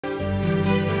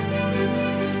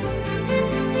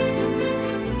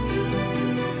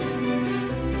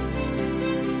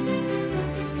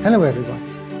Hello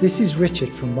everyone, this is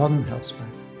Richard from Modern Healthspan.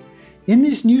 In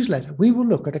this newsletter, we will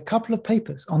look at a couple of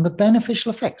papers on the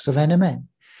beneficial effects of NMN,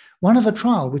 one of a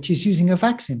trial which is using a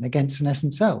vaccine against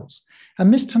senescent cells, and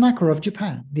Ms. Tanaka of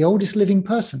Japan, the oldest living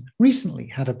person, recently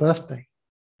had a birthday.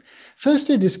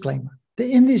 First, a disclaimer that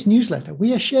in this newsletter,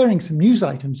 we are sharing some news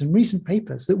items and recent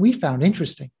papers that we found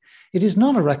interesting. It is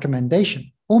not a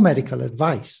recommendation or medical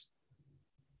advice.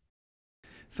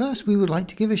 First, we would like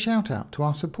to give a shout out to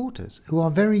our supporters who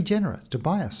are very generous to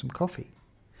buy us some coffee.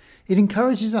 It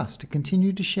encourages us to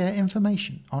continue to share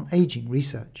information on aging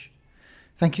research.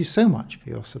 Thank you so much for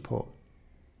your support.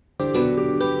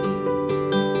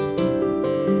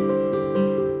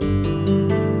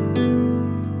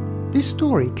 This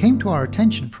story came to our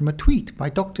attention from a tweet by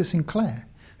Dr. Sinclair,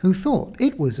 who thought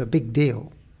it was a big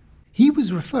deal. He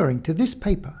was referring to this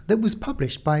paper that was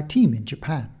published by a team in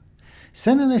Japan.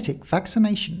 Senolytic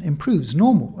vaccination improves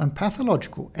normal and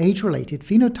pathological age-related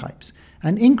phenotypes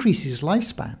and increases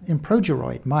lifespan in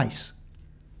progeroid mice.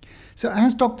 So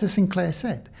as Dr. Sinclair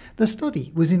said, the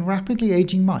study was in rapidly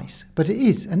aging mice, but it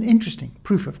is an interesting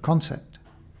proof of concept.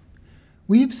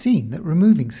 We have seen that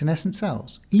removing senescent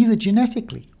cells, either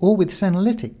genetically or with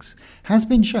senolytics, has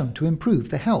been shown to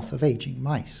improve the health of aging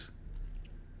mice.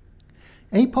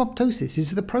 Apoptosis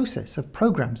is the process of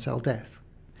programmed cell death.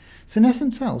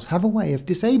 Senescent cells have a way of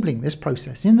disabling this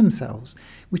process in themselves,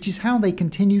 which is how they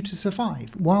continue to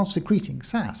survive while secreting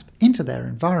SASP into their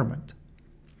environment.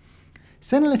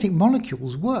 Senolytic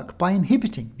molecules work by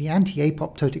inhibiting the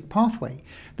anti-apoptotic pathway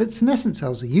that senescent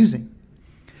cells are using.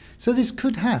 So this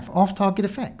could have off-target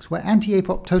effects where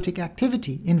anti-apoptotic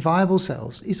activity in viable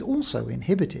cells is also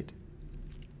inhibited.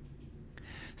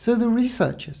 So the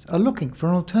researchers are looking for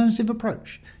an alternative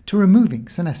approach to removing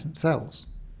senescent cells.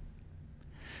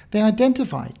 They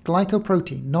identified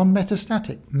glycoprotein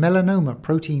non-metastatic melanoma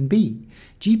protein B,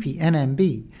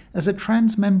 GPNMB, as a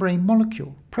transmembrane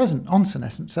molecule present on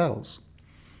senescent cells.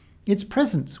 Its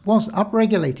presence was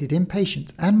upregulated in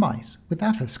patients and mice with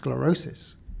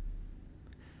atherosclerosis.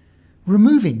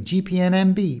 Removing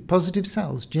GPNMB positive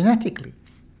cells genetically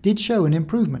did show an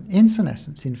improvement in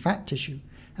senescence in fat tissue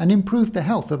and improved the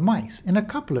health of mice in a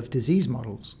couple of disease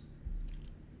models.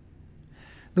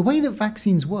 The way that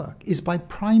vaccines work is by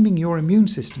priming your immune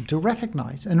system to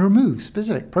recognize and remove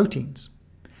specific proteins.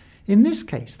 In this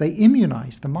case, they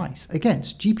immunized the mice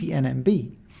against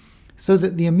GPNMB so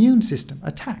that the immune system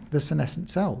attacked the senescent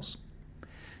cells.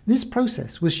 This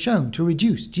process was shown to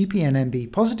reduce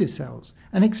GPNMB positive cells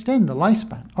and extend the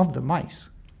lifespan of the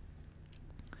mice,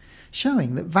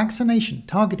 showing that vaccination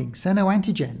targeting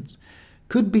xenoantigens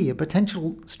could be a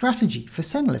potential strategy for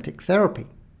senolytic therapy.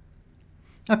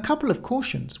 A couple of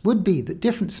cautions would be that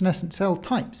different senescent cell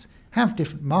types have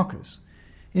different markers.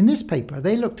 In this paper,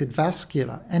 they looked at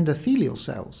vascular endothelial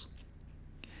cells.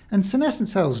 And senescent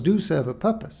cells do serve a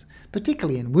purpose,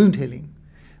 particularly in wound healing.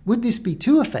 Would this be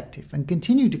too effective and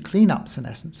continue to clean up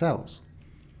senescent cells?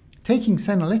 Taking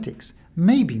senolytics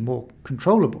may be more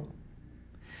controllable.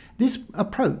 This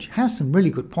approach has some really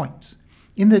good points,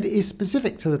 in that it is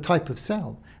specific to the type of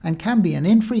cell and can be an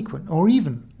infrequent or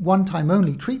even one-time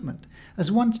only treatment,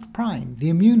 as once primed, the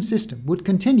immune system would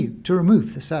continue to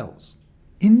remove the cells.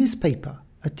 In this paper,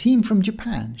 a team from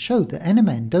Japan showed that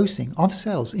NMN dosing of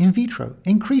cells in vitro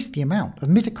increased the amount of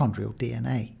mitochondrial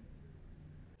DNA.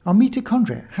 Our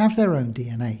mitochondria have their own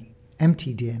DNA,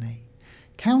 mtDNA.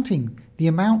 Counting the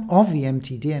amount of the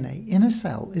mtDNA in a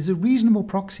cell is a reasonable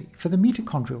proxy for the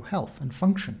mitochondrial health and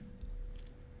function.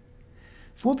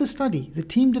 For the study, the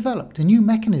team developed a new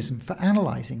mechanism for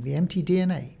analyzing the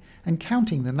mtDNA and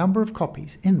counting the number of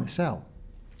copies in the cell.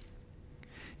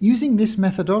 Using this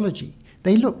methodology,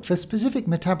 they looked for specific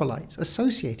metabolites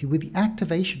associated with the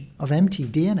activation of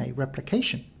mtDNA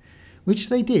replication, which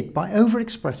they did by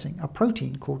overexpressing a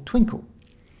protein called Twinkle.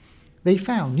 They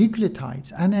found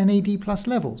nucleotides and NAD+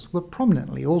 levels were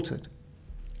prominently altered.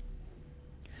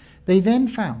 They then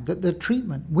found that the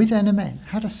treatment with NMN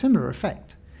had a similar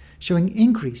effect, showing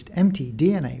increased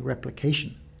mtDNA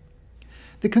replication.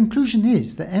 The conclusion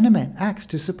is that NMN acts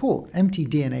to support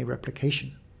mtDNA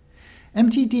replication.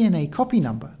 mtDNA copy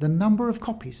number, the number of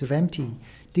copies of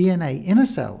mtDNA in a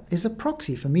cell, is a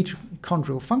proxy for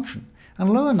mitochondrial function,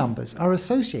 and lower numbers are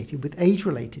associated with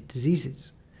age-related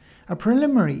diseases. A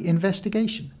preliminary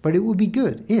investigation, but it would be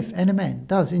good if NMN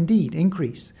does indeed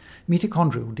increase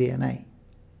mitochondrial DNA.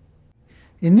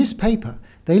 In this paper,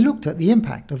 they looked at the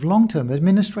impact of long-term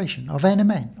administration of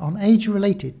NMN on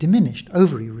age-related diminished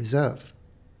ovary reserve.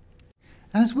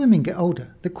 As women get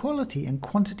older, the quality and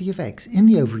quantity of eggs in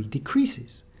the ovary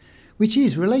decreases, which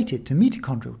is related to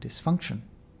mitochondrial dysfunction.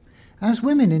 As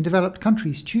women in developed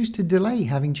countries choose to delay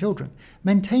having children,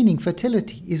 maintaining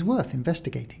fertility is worth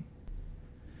investigating.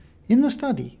 In the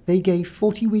study, they gave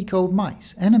 40-week-old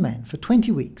mice NMN for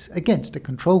 20 weeks against a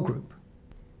control group.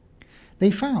 They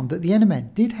found that the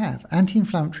NMN did have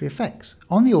anti-inflammatory effects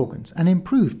on the organs and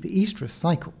improved the estrous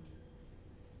cycle.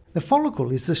 The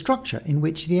follicle is the structure in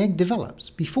which the egg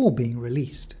develops before being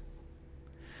released.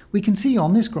 We can see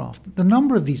on this graph that the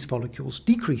number of these follicles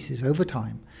decreases over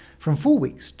time from 4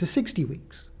 weeks to 60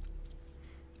 weeks.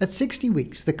 At 60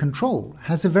 weeks, the control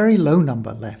has a very low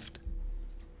number left,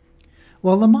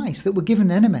 while the mice that were given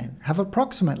NMN have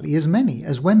approximately as many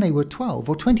as when they were 12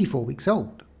 or 24 weeks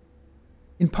old.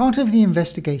 In part of the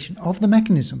investigation of the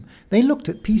mechanism, they looked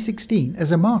at P16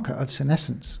 as a marker of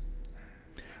senescence.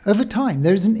 Over time,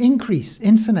 there is an increase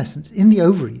in senescence in the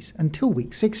ovaries until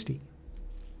week 60.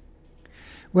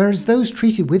 Whereas those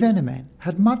treated with NMN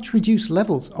had much reduced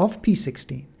levels of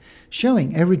P16,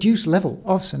 showing a reduced level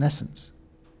of senescence.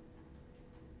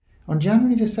 On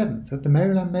January the 7th at the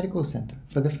Maryland Medical Center,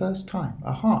 for the first time,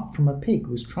 a heart from a pig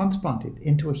was transplanted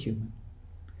into a human.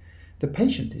 The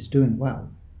patient is doing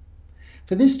well.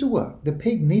 For this to work, the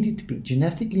pig needed to be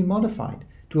genetically modified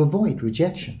to avoid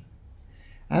rejection,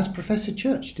 as Professor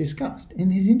Church discussed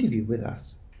in his interview with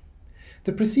us.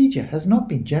 The procedure has not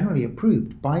been generally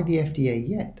approved by the FDA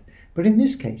yet, but in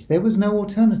this case there was no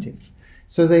alternative,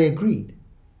 so they agreed.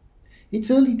 It's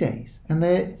early days, and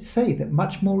they say that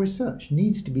much more research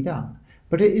needs to be done,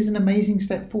 but it is an amazing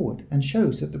step forward and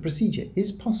shows that the procedure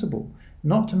is possible,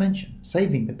 not to mention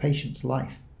saving the patient's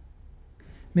life.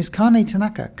 Ms. Kane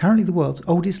Tanaka, currently the world's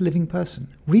oldest living person,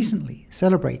 recently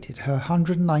celebrated her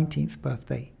 119th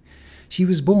birthday. She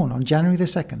was born on January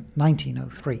 2nd,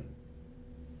 1903.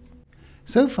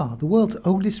 So far, the world's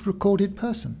oldest recorded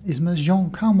person is Ms.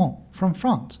 Jean Calment from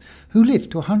France, who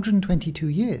lived to 122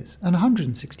 years and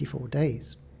 164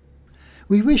 days.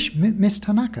 We wish Ms.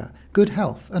 Tanaka good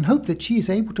health and hope that she is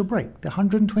able to break the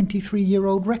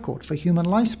 123-year-old record for human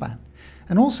lifespan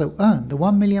and also earn the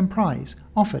 1 million prize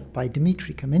offered by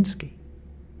Dmitry Kaminsky.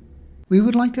 We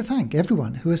would like to thank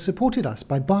everyone who has supported us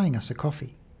by buying us a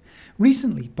coffee.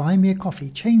 Recently, Buy Me a Coffee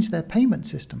changed their payment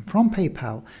system from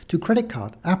PayPal to credit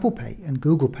card, Apple Pay and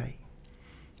Google Pay.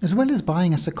 As well as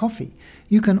buying us a coffee,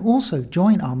 you can also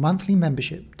join our monthly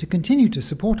membership to continue to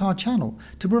support our channel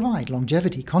to provide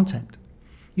longevity content.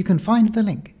 You can find the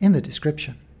link in the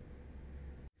description.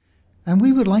 And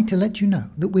we would like to let you know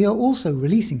that we are also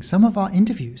releasing some of our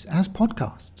interviews as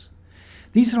podcasts.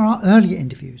 These are our earlier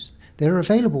interviews. They are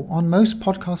available on most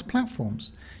podcast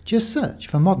platforms. Just search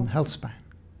for Modern Healthspan.